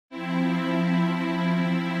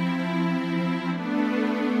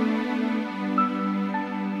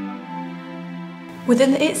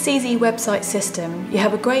Within the It's Easy website system, you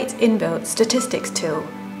have a great inbuilt statistics tool.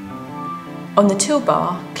 On the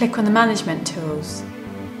toolbar, click on the Management Tools.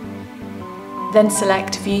 Then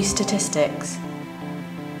select View Statistics.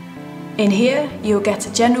 In here, you will get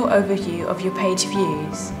a general overview of your page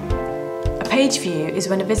views. A page view is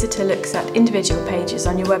when a visitor looks at individual pages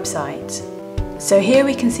on your website. So here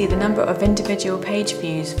we can see the number of individual page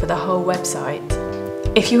views for the whole website.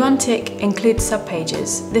 If you untick Include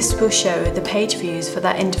Subpages, this will show the page views for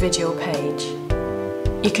that individual page.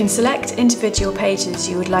 You can select individual pages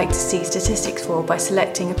you would like to see statistics for by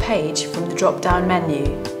selecting a page from the drop-down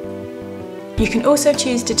menu. You can also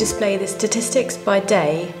choose to display the statistics by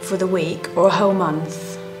day, for the week, or a whole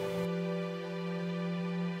month.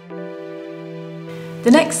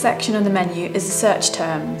 The next section on the menu is the search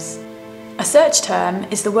terms. A search term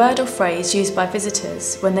is the word or phrase used by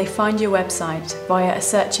visitors when they find your website via a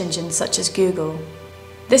search engine such as Google.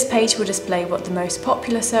 This page will display what the most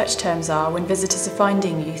popular search terms are when visitors are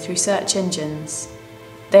finding you through search engines.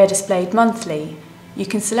 They are displayed monthly. You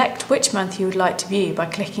can select which month you would like to view by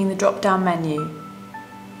clicking the drop-down menu.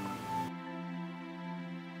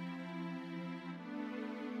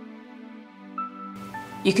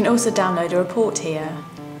 You can also download a report here.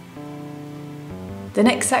 The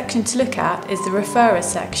next section to look at is the Referrers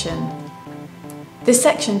section. This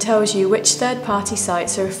section tells you which third-party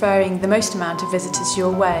sites are referring the most amount of visitors your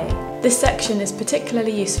way. This section is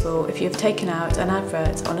particularly useful if you have taken out an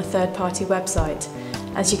advert on a third-party website,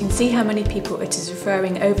 as you can see how many people it is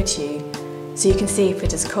referring over to you, so you can see if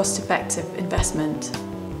it is a cost-effective investment.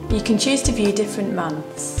 You can choose to view different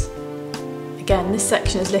months. Again, this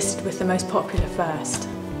section is listed with the most popular first.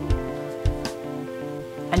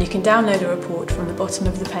 And you can download a report from the bottom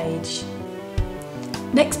of the page.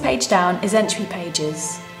 Next page down is Entry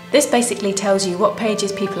Pages. This basically tells you what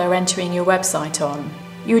pages people are entering your website on.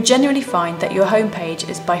 You will generally find that your home page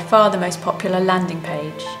is by far the most popular landing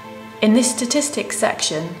page. In this statistics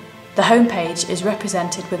section, the home page is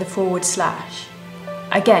represented with a /.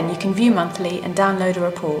 Again, you can view monthly and download a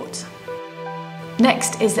report.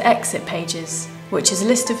 Next is the Exit Pages, which is a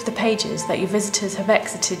list of the pages that your visitors have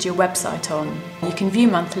exited your website on. You can view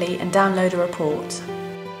monthly and download a report.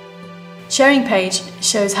 Sharing Page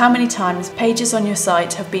shows how many times pages on your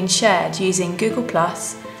site have been shared using Google+,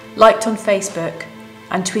 liked on Facebook,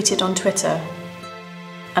 and tweeted on Twitter.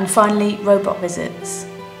 And finally, Robot Visits.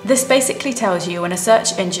 This basically tells you when a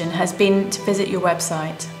search engine has been to visit your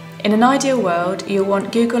website. In an ideal world, you'll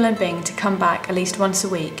want Google and Bing to come back at least once a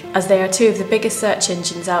week, as they are two of the biggest search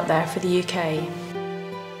engines out there for the UK.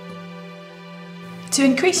 To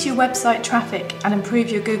increase your website traffic and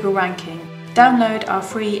improve your Google ranking, download our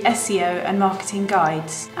free SEO and marketing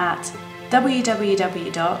guides at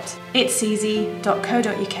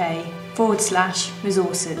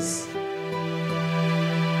www.itseasy.co.uk/resources.